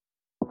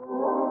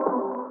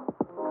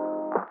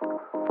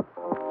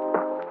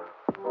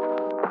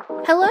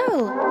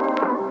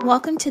Hello!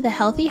 Welcome to the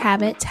Healthy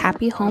Habits,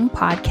 Happy Home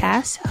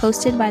podcast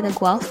hosted by the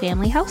Guelph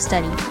Family Health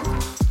Study.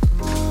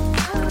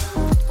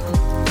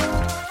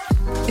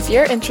 If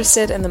you're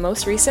interested in the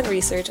most recent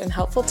research and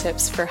helpful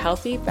tips for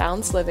healthy,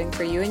 balanced living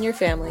for you and your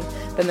family,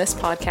 then this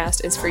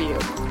podcast is for you.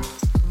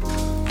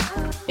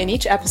 In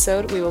each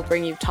episode, we will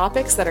bring you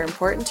topics that are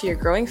important to your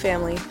growing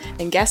family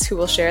and guests who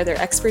will share their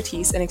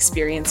expertise and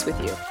experience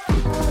with you.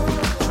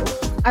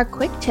 Our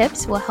quick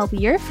tips will help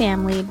your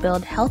family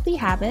build healthy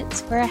habits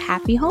for a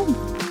happy home.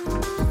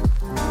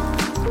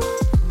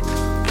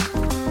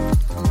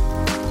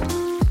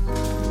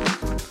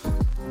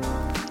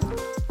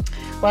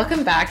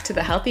 Welcome back to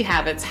the Healthy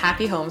Habits,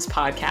 Happy Homes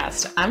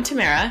podcast. I'm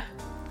Tamara.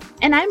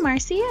 And I'm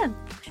Marcia.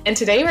 And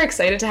today we're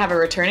excited to have a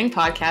returning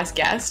podcast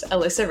guest,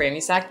 Alyssa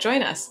Ramuscak,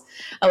 join us.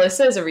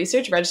 Alyssa is a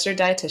registered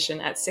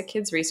dietitian at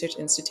SickKids Research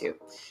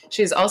Institute.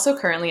 She is also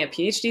currently a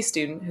PhD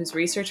student whose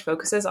research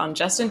focuses on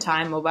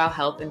just-in-time mobile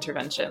health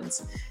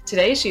interventions.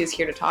 Today, she is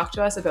here to talk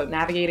to us about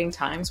navigating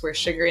times where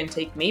sugar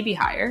intake may be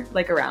higher,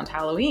 like around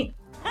Halloween.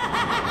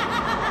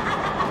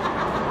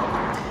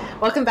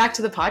 Welcome back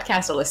to the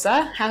podcast,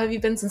 Alyssa. How have you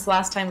been since the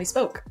last time we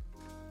spoke?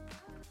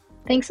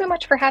 Thanks so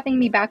much for having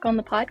me back on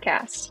the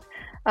podcast.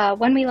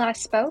 When we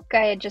last spoke,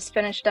 I had just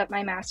finished up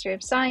my Master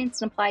of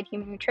Science in Applied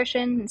Human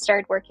Nutrition and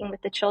started working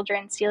with the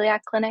Children's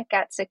Celiac Clinic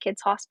at SickKids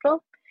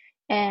Hospital.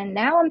 And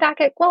now I'm back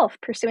at Guelph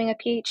pursuing a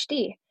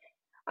PhD.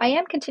 I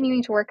am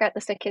continuing to work at the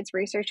SickKids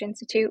Research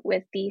Institute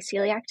with the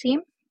celiac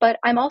team, but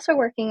I'm also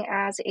working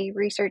as a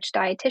research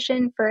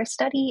dietitian for a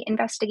study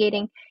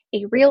investigating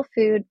a real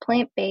food,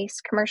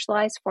 plant-based,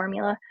 commercialized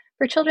formula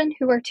for children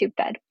who are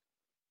tube-fed.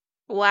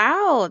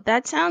 Wow,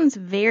 that sounds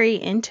very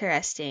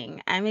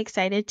interesting. I'm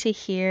excited to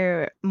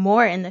hear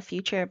more in the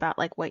future about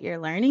what you're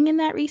learning in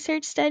that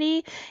research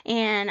study.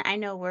 And I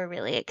know we're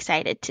really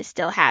excited to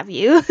still have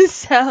you.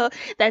 So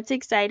that's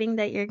exciting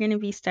that you're going to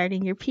be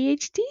starting your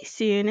PhD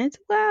soon as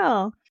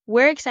well.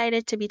 We're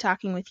excited to be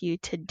talking with you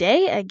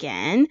today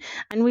again,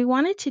 and we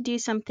wanted to do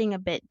something a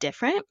bit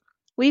different.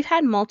 We've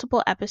had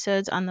multiple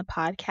episodes on the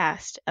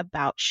podcast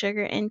about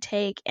sugar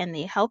intake and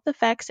the health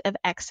effects of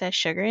excess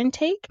sugar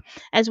intake,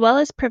 as well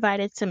as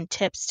provided some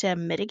tips to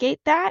mitigate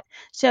that.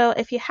 So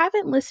if you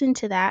haven't listened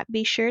to that,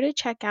 be sure to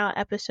check out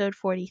episode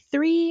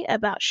 43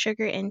 about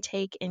sugar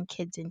intake in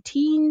kids and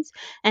teens,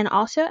 and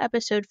also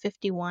episode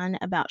 51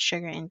 about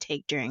sugar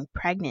intake during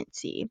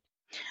pregnancy.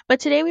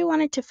 But today we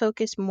wanted to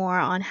focus more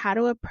on how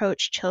to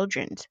approach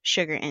children's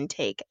sugar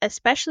intake,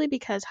 especially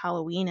because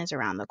Halloween is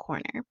around the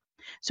corner.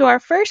 So our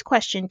first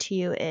question to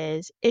you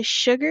is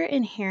sugar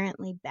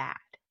inherently bad?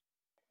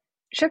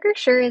 Sugar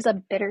sure is a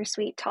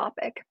bittersweet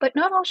topic, but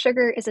not all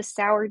sugar is a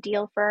sour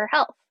deal for our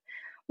health.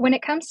 When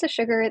it comes to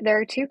sugar,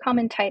 there are two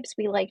common types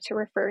we like to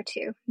refer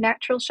to,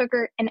 natural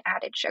sugar and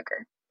added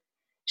sugar.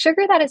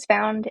 Sugar that is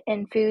found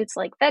in foods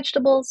like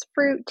vegetables,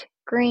 fruit,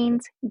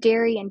 grains,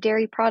 dairy, and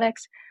dairy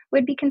products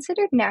would be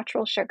considered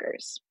natural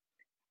sugars.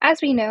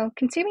 As we know,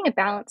 consuming a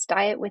balanced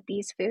diet with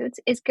these foods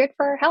is good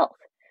for our health.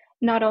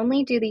 Not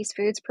only do these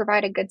foods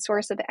provide a good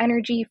source of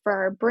energy for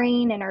our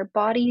brain and our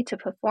body to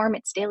perform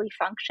its daily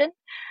function,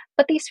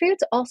 but these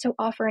foods also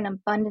offer an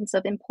abundance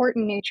of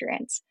important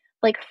nutrients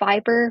like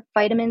fiber,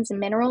 vitamins,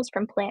 and minerals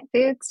from plant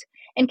foods,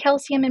 and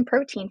calcium and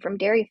protein from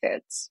dairy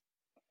foods.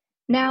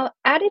 Now,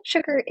 added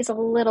sugar is a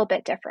little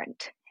bit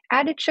different.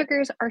 Added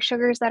sugars are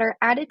sugars that are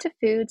added to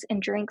foods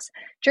and drinks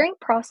during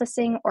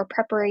processing or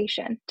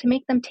preparation to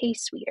make them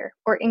taste sweeter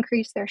or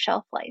increase their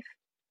shelf life.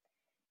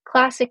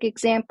 Classic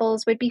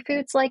examples would be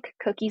foods like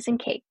cookies and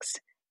cakes,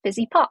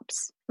 fizzy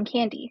pops, and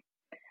candy.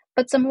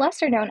 But some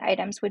lesser-known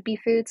items would be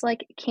foods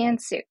like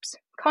canned soups,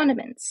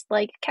 condiments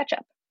like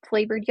ketchup,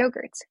 flavored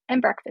yogurts,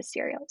 and breakfast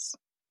cereals.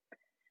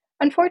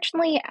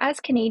 Unfortunately, as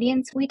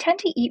Canadians, we tend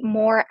to eat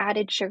more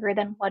added sugar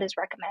than what is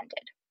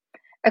recommended.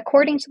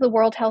 According to the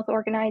World Health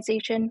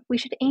Organization, we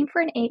should aim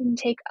for an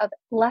intake of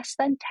less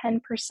than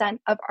 10%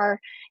 of our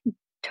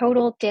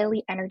total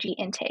daily energy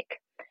intake.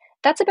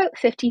 That's about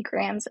 50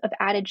 grams of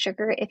added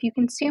sugar if you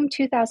consume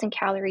 2,000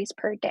 calories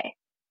per day.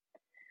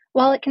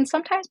 While it can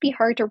sometimes be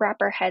hard to wrap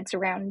our heads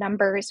around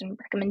numbers and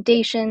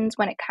recommendations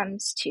when it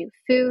comes to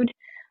food,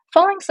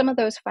 following some of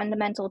those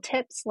fundamental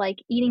tips like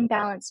eating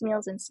balanced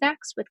meals and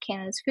snacks with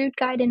Canada's food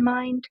guide in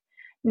mind,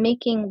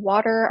 making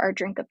water our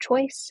drink of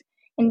choice,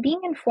 and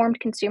being informed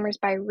consumers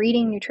by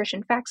reading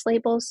nutrition facts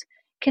labels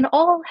can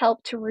all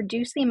help to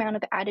reduce the amount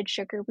of added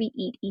sugar we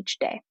eat each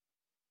day.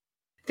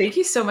 Thank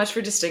you so much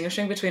for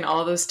distinguishing between all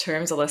of those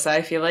terms, Alyssa.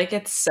 I feel like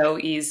it's so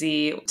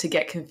easy to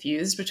get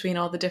confused between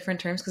all the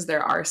different terms because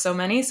there are so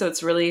many. So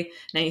it's really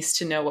nice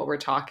to know what we're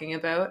talking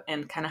about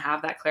and kind of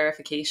have that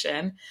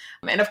clarification.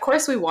 And of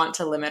course, we want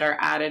to limit our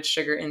added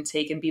sugar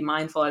intake and be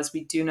mindful, as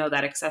we do know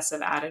that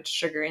excessive added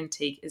sugar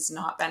intake is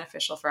not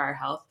beneficial for our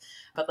health.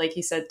 But like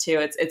you said, too,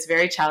 it's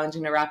very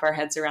challenging to wrap our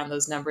heads around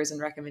those numbers and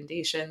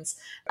recommendations.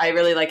 I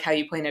really like how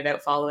you pointed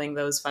out following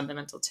those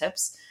fundamental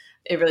tips.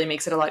 It really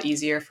makes it a lot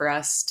easier for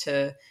us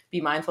to be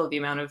mindful of the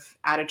amount of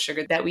added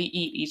sugar that we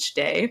eat each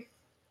day.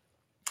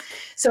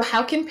 So,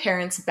 how can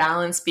parents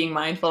balance being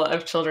mindful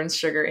of children's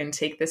sugar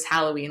intake this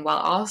Halloween while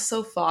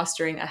also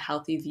fostering a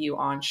healthy view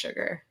on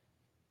sugar?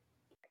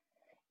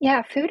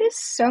 Yeah, food is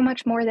so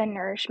much more than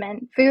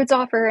nourishment. Foods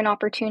offer an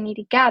opportunity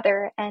to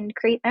gather and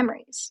create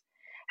memories.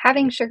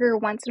 Having sugar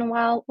once in a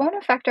while won't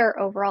affect our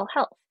overall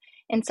health,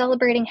 and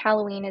celebrating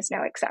Halloween is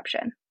no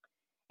exception.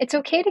 It's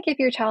okay to give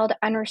your child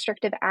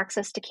unrestricted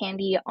access to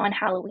candy on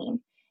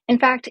Halloween. In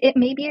fact, it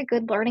may be a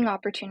good learning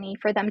opportunity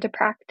for them to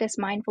practice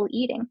mindful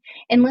eating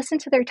and listen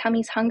to their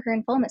tummy's hunger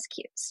and fullness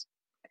cues.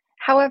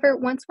 However,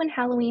 once when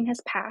Halloween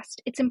has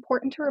passed, it's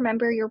important to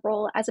remember your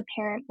role as a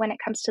parent when it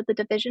comes to the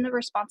division of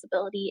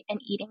responsibility in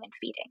eating and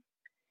feeding.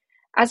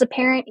 As a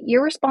parent,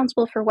 you're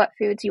responsible for what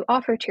foods you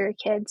offer to your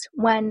kids,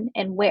 when,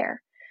 and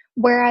where,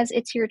 whereas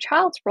it's your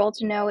child's role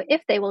to know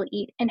if they will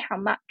eat and how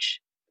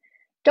much.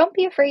 Don't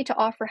be afraid to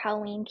offer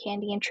Halloween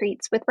candy and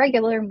treats with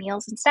regular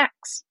meals and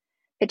snacks.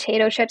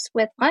 Potato chips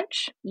with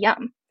lunch?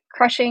 Yum.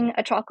 Crushing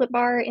a chocolate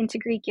bar into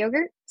Greek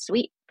yogurt?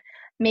 Sweet.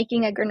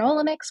 Making a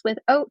granola mix with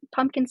oat,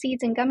 pumpkin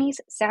seeds, and gummies?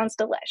 Sounds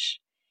delish.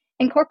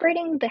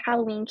 Incorporating the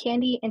Halloween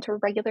candy into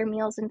regular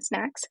meals and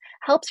snacks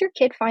helps your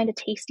kid find a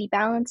tasty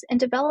balance and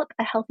develop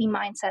a healthy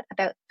mindset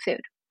about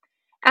food.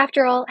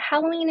 After all,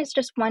 Halloween is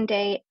just one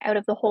day out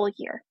of the whole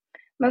year.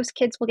 Most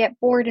kids will get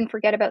bored and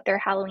forget about their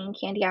Halloween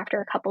candy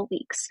after a couple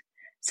weeks.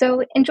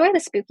 So enjoy the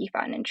spooky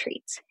fun and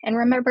treats, and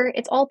remember,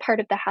 it's all part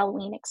of the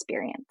Halloween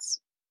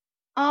experience.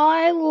 Oh,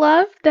 I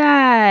love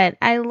that.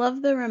 I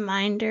love the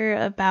reminder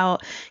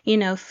about,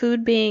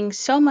 food being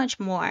so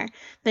much more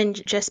than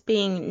just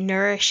being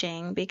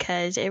nourishing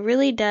because it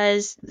really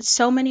does.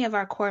 So many of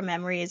our core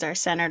memories are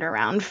centered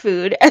around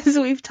food, as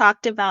we've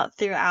talked about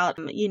throughout,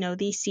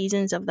 these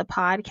seasons of the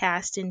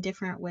podcast in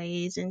different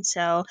ways. And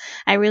so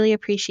I really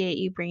appreciate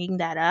you bringing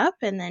that up.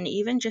 And then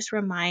even just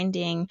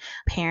reminding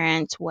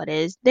parents what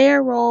is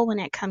their role when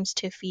it comes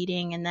to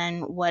feeding and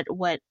then what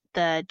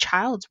the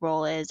child's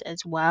role is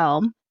as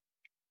well.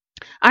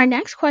 Our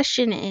next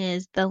question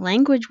is the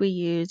language we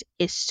use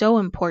is so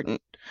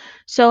important.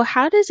 So,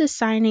 how does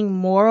assigning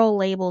moral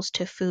labels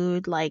to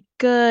food like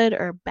good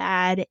or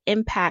bad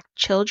impact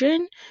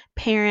children,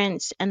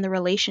 parents, and the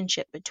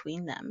relationship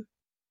between them?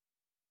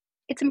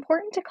 It's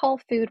important to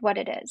call food what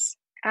it is.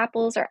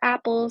 Apples are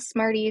apples,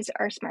 Smarties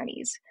are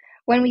Smarties.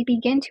 When we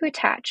begin to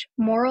attach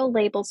moral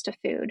labels to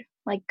food,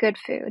 like good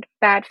food,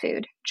 bad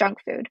food, junk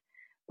food,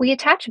 we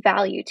attach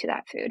value to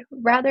that food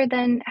rather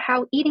than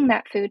how eating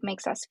that food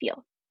makes us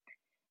feel.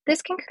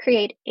 This can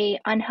create an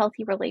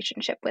unhealthy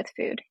relationship with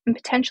food and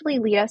potentially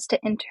lead us to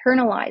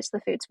internalize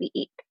the foods we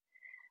eat.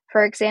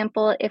 For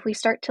example, if we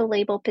start to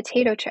label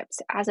potato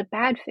chips as a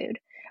bad food,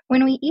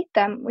 when we eat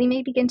them, we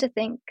may begin to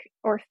think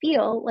or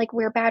feel like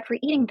we're bad for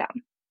eating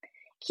them.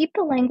 Keep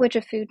the language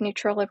of food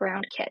neutral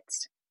around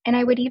kids. And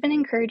I would even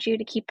encourage you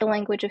to keep the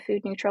language of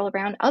food neutral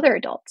around other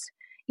adults.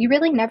 You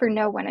really never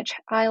know when a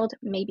child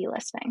may be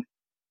listening.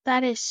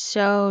 That is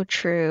so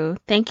true.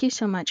 Thank you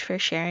so much for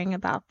sharing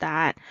about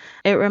that.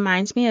 It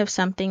reminds me of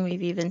something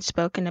we've even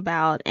spoken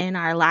about in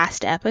our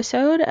last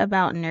episode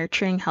about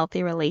nurturing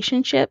healthy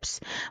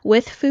relationships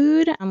with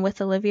food with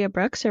Olivia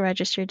Brooks, a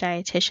registered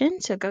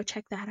dietitian. So go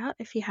check that out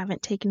if you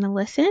haven't taken a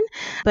listen.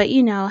 But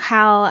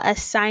how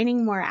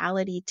assigning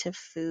morality to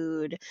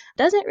food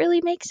doesn't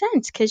really make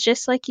sense because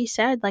just like you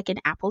said, like an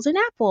apple's an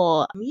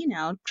apple,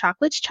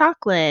 chocolate's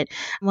chocolate.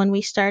 When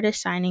we start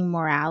assigning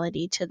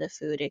morality to the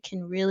food, it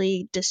can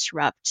really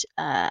disrupt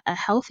a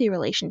healthy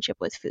relationship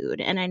with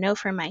food. And I know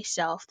for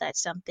myself,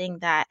 that's something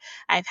that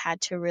I've had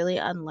to really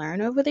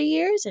unlearn over the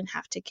years and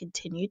have to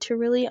continue to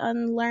really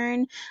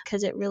unlearn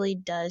because it really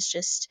does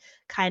just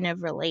kind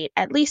of relate,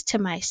 at least to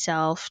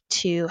myself,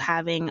 to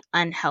having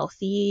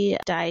unhealthy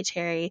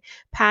dietary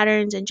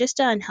patterns and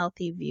just an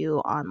unhealthy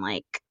view on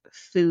like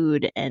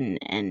food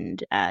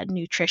and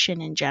nutrition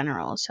in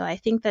general. So I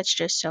think that's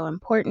just so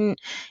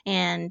important.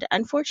 And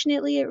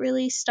unfortunately, it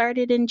really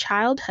started in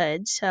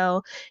childhood.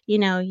 So,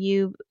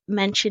 you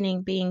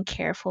mentioning being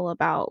careful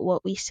about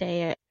what we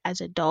say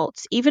as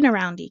adults, even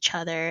around each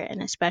other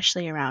and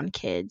especially around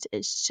kids,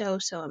 is so,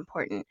 so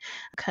important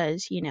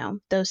because,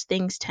 those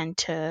things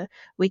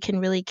we can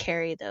really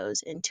carry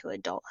those into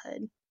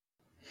adulthood.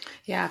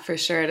 Yeah, for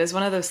sure. It is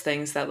one of those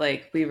things that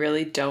we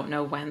really don't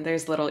know when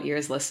there's little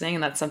ears listening,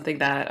 and that's something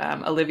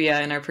that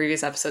Olivia in our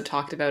previous episode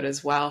talked about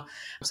as well.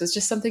 So it's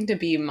just something to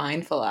be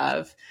mindful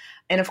of.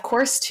 And of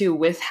course, too,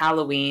 with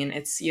Halloween,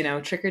 it's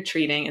trick or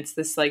treating. It's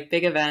this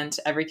big event.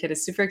 Every kid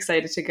is super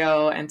excited to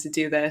go and to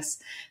do this.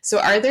 So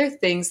are there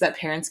things that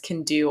parents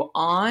can do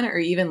on or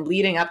even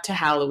leading up to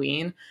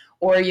Halloween,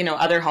 or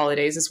other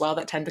holidays as well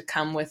that tend to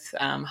come with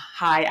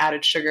high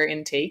added sugar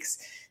intakes,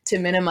 to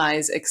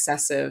minimize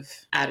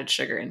excessive added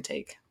sugar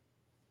intake?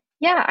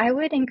 Yeah, I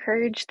would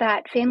encourage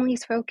that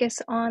families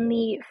focus on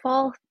the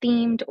fall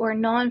themed or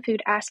non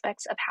food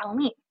aspects of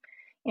Halloween.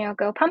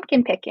 Go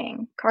pumpkin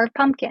picking, carve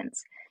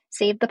pumpkins,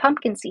 save the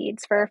pumpkin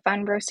seeds for a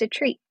fun roasted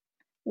treat.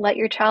 Let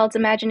your child's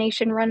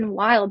imagination run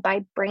wild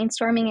by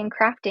brainstorming and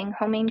crafting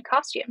homemade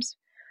costumes,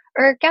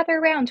 or gather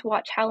around to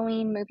watch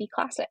Halloween movie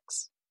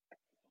classics.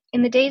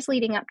 In the days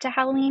leading up to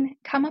Halloween,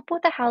 come up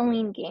with a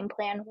Halloween game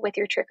plan with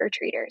your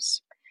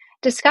trick-or-treaters.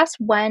 Discuss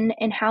when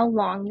and how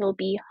long you'll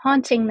be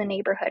haunting the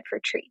neighborhood for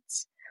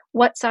treats,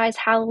 what size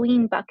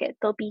Halloween bucket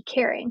they'll be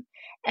carrying,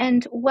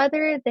 and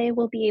whether they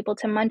will be able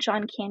to munch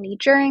on candy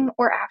during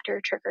or after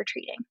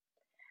trick-or-treating.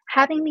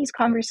 Having these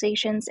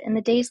conversations in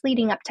the days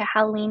leading up to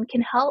Halloween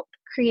can help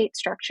create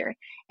structure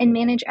and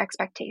manage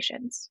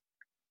expectations.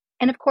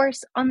 And of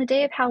course, on the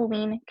day of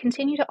Halloween,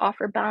 continue to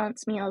offer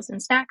balanced meals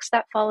and snacks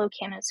that follow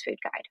Canada's food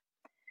guide.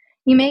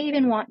 You may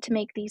even want to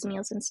make these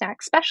meals and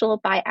snacks special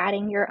by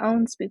adding your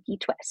own spooky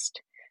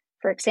twist.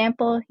 For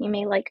example, you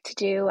may like to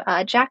do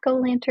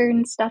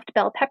jack-o'-lantern stuffed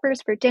bell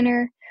peppers for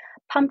dinner,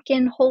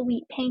 pumpkin whole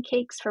wheat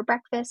pancakes for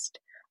breakfast,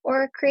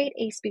 or create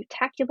a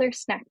spectacular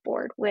snack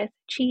board with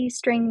cheese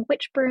string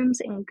witch brooms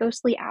and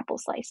ghostly apple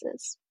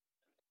slices.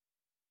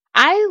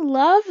 I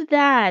love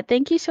that.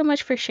 Thank you so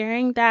much for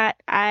sharing that.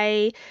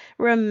 I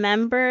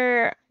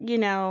remember,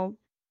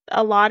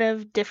 a lot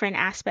of different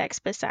aspects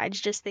besides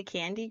just the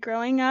candy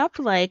growing up.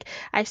 Like,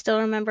 I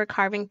still remember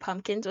carving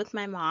pumpkins with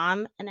my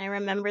mom, and I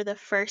remember the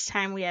first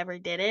time we ever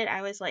did it,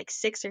 I was like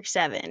 6 or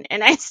 7,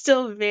 and I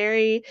still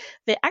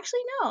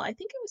actually, no, I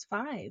think it was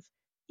 5.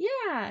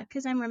 Yeah,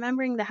 because I'm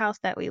remembering the house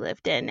that we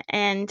lived in.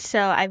 And so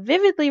I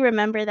vividly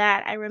remember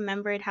that. I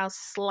remembered how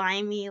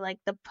slimy like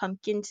the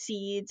pumpkin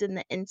seeds and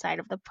the inside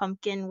of the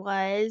pumpkin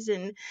was.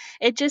 And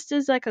it just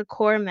is like a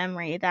core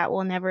memory that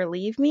will never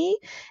leave me.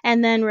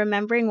 And then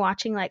remembering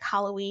watching like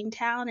Halloween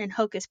Town and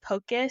Hocus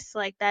Pocus,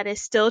 like that is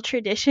still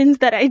traditions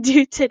that I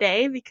do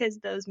today because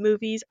those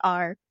movies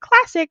are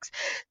classics.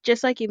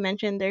 Just like you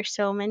mentioned, there's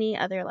so many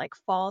other like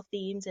fall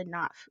themes and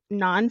not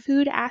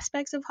non-food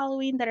aspects of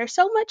Halloween that are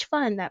so much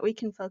fun that we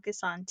can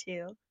focus on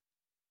too.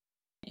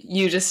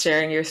 You just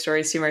sharing your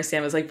stories too,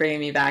 Marcian, was like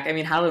bringing me back. I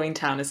mean, Halloween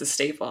Town is a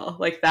staple.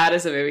 Like that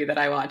is a movie that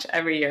I watch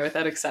every year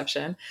without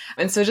exception.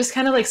 And so just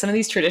kind of like some of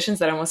these traditions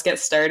that almost get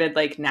started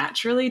like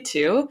naturally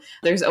too.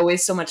 There's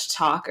always so much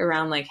talk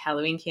around like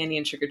Halloween candy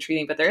and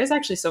trick-or-treating, but there is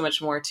actually so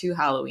much more to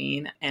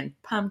Halloween and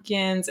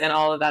pumpkins and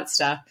all of that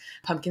stuff.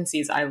 Pumpkin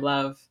seeds, I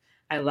love.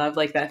 I love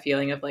like that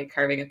feeling of like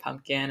carving a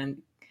pumpkin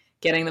and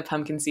getting the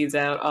pumpkin seeds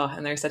out. Oh,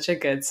 and they're such a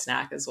good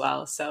snack as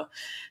well. So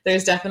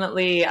there's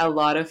definitely a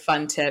lot of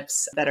fun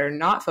tips that are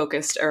not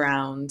focused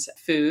around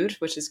food,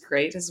 which is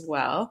great as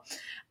well.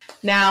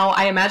 Now,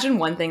 I imagine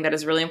one thing that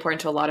is really important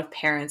to a lot of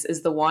parents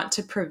is the want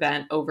to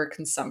prevent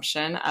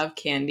overconsumption of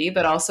candy,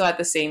 but also at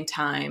the same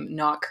time,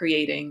 not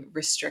creating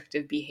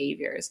restrictive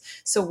behaviors.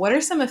 So what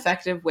are some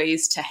effective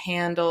ways to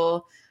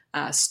handle,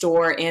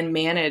 store, and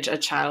manage a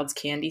child's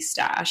candy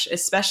stash,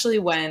 especially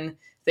when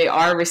they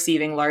are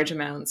receiving large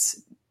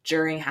amounts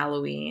during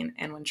Halloween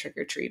and when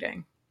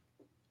trick-or-treating?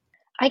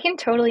 I can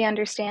totally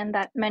understand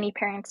that many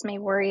parents may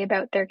worry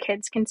about their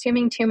kids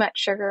consuming too much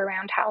sugar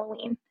around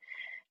Halloween.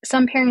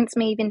 Some parents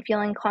may even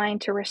feel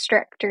inclined to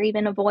restrict or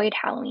even avoid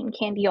Halloween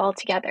candy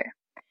altogether.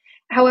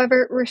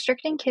 However,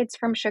 restricting kids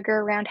from sugar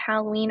around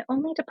Halloween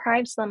only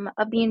deprives them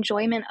of the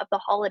enjoyment of the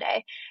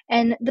holiday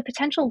and the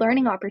potential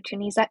learning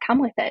opportunities that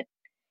come with it.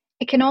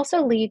 It can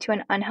also lead to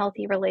an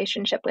unhealthy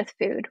relationship with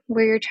food,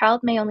 where your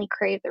child may only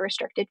crave the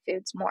restricted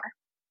foods more.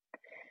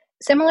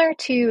 Similar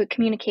to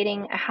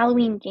communicating a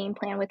Halloween game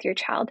plan with your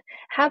child,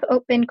 have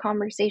open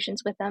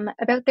conversations with them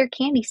about their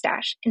candy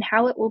stash and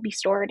how it will be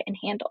stored and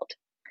handled.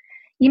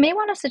 You may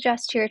want to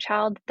suggest to your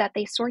child that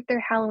they sort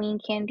their Halloween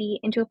candy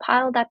into a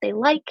pile that they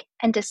like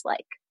and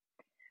dislike.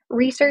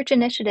 Research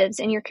initiatives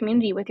in your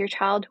community with your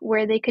child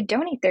where they could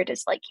donate their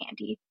disliked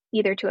candy,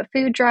 either to a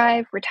food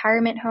drive,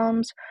 retirement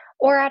homes,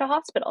 or at a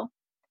hospital.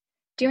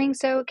 Doing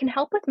so can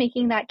help with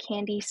making that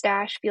candy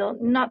stash feel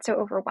not so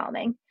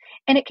overwhelming,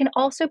 and it can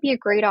also be a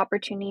great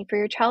opportunity for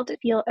your child to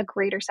feel a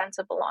greater sense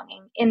of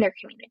belonging in their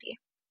community.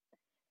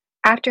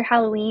 After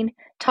Halloween,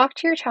 talk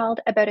to your child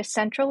about a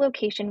central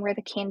location where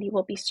the candy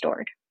will be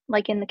stored,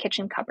 like in the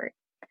kitchen cupboard.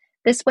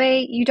 This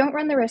way, you don't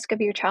run the risk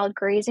of your child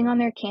grazing on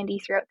their candy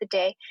throughout the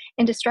day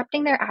and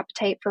disrupting their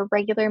appetite for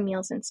regular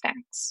meals and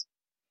snacks.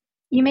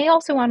 You may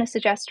also want to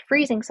suggest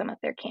freezing some of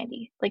their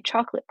candy, like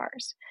chocolate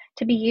bars,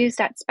 to be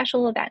used at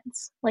special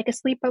events, like a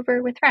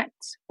sleepover with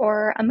friends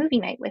or a movie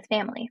night with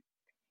family.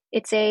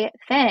 It's a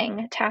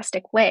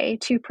fantastic way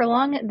to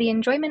prolong the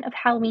enjoyment of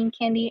Halloween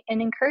candy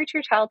and encourage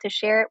your child to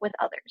share it with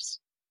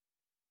others.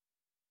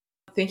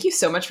 Thank you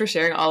so much for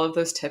sharing all of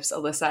those tips,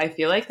 Alyssa. I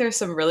feel like there's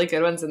some really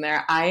good ones in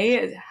there.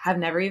 I have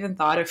never even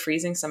thought of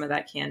freezing some of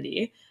that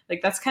candy.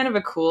 Like that's kind of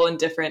a cool and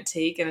different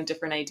take and a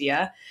different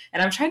idea.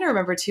 And I'm trying to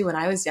remember too, when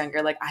I was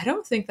younger, like I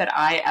don't think that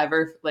I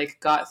ever like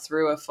got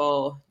through a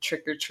full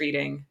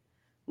trick-or-treating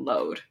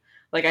load.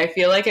 Like I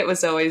feel like it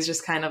was always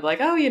just kind of like,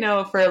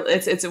 oh, for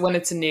it's when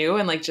it's new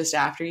and like just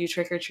after you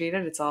trick or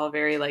treated, it's all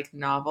very like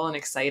novel and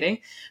exciting.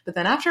 But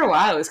then after a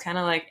while, it was kind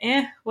of like,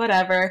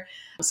 whatever.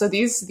 So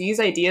these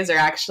ideas are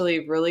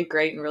actually really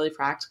great and really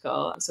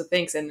practical. So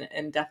thanks, and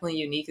definitely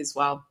unique as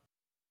well.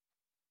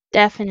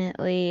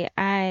 Definitely.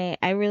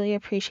 I I really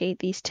appreciate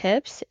these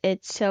tips.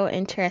 It's so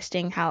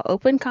interesting how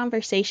open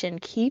conversation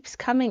keeps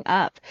coming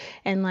up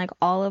in like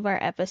all of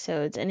our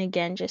episodes. And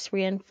again, just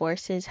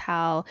reinforces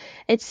how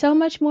it's so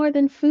much more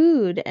than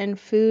food. And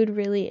food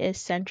really is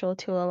central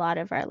to a lot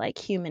of our like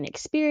human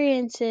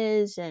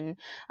experiences and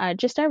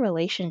just our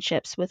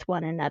relationships with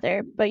one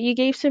another. But you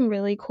gave some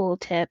really cool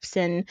tips.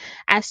 And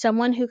as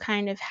someone who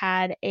kind of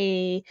had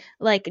a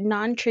like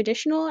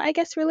non-traditional, I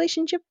guess,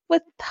 relationship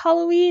with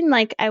Halloween,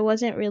 like I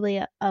wasn't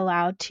really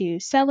allowed to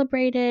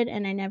celebrate it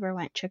and I never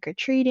went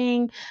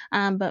trick-or-treating,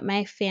 but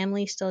my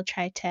family still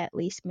tried to at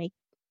least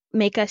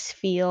make us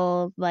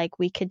feel like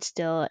we could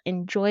still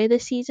enjoy the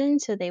season.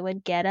 So they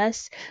would get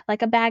us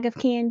like a bag of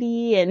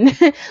candy and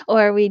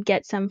or we'd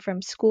get some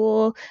from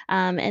school.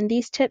 And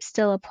these tips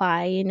still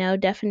apply,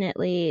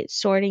 definitely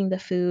sorting the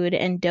food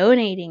and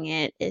donating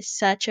it is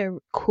such a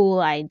cool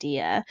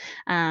idea.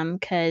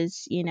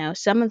 Because,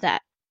 some of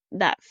that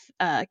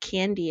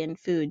candy and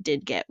food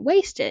did get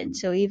wasted.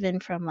 So even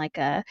from like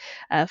a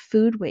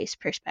food waste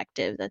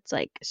perspective, that's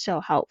like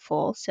so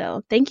helpful.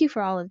 So thank you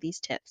for all of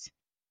these tips.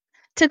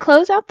 To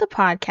close out the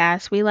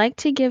podcast, we like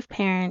to give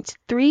parents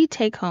 3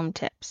 take-home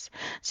tips.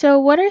 So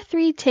what are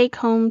 3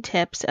 take-home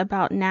tips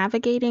about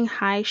navigating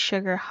high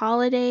sugar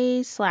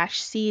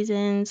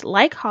holidays/seasons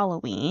like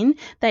Halloween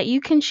that you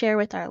can share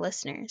with our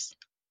listeners?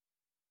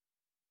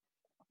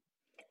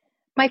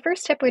 My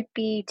first tip would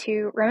be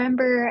to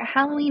remember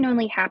Halloween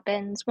only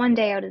happens one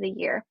day out of the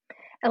year.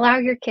 Allow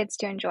your kids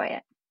to enjoy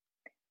it.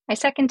 My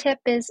second tip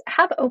is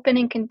have open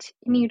and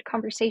continued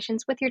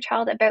conversations with your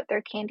child about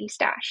their candy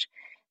stash.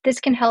 This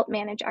can help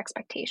manage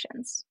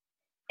expectations.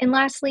 And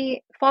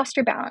lastly,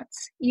 foster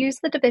balance. Use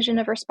the division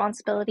of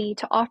responsibility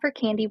to offer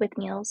candy with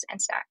meals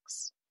and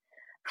snacks.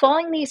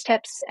 Following these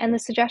tips and the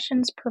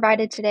suggestions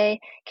provided today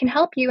can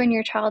help you and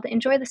your child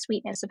enjoy the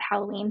sweetness of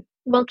Halloween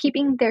while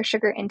keeping their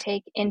sugar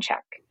intake in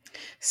check.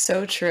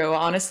 So true.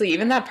 Honestly,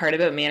 even that part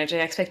about managing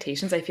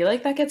expectations, I feel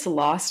like that gets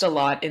lost a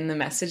lot in the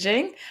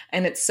messaging.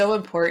 And it's so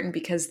important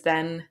because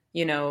then,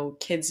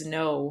 kids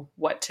know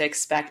what to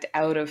expect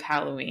out of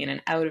Halloween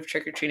and out of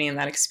trick-or-treating and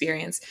that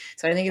experience.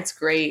 So I think it's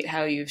great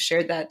how you've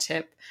shared that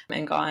tip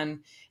and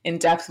gone in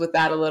depth with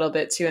that a little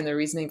bit too and the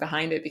reasoning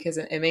behind it, because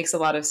it makes a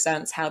lot of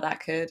sense how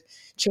that could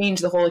change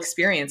the whole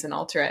experience and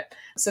alter it.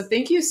 So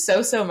thank you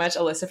so, so much,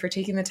 Alyssa, for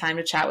taking the time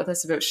to chat with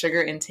us about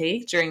sugar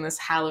intake during this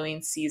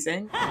Halloween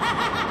season.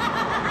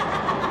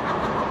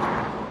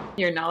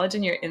 Your knowledge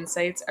and your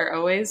insights are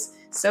always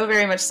so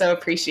very much so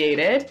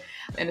appreciated.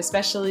 And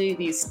especially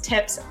these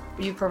tips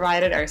you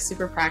provided are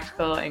super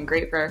practical and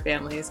great for our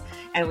families.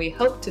 And we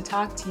hope to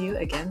talk to you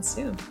again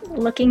soon.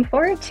 Looking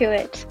forward to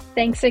it.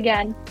 Thanks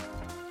again.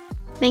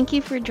 Thank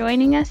you for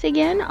joining us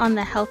again on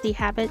the Healthy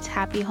Habits,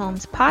 Happy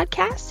Homes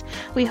podcast.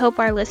 We hope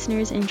our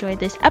listeners enjoyed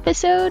this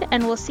episode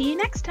and we'll see you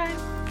next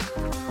time.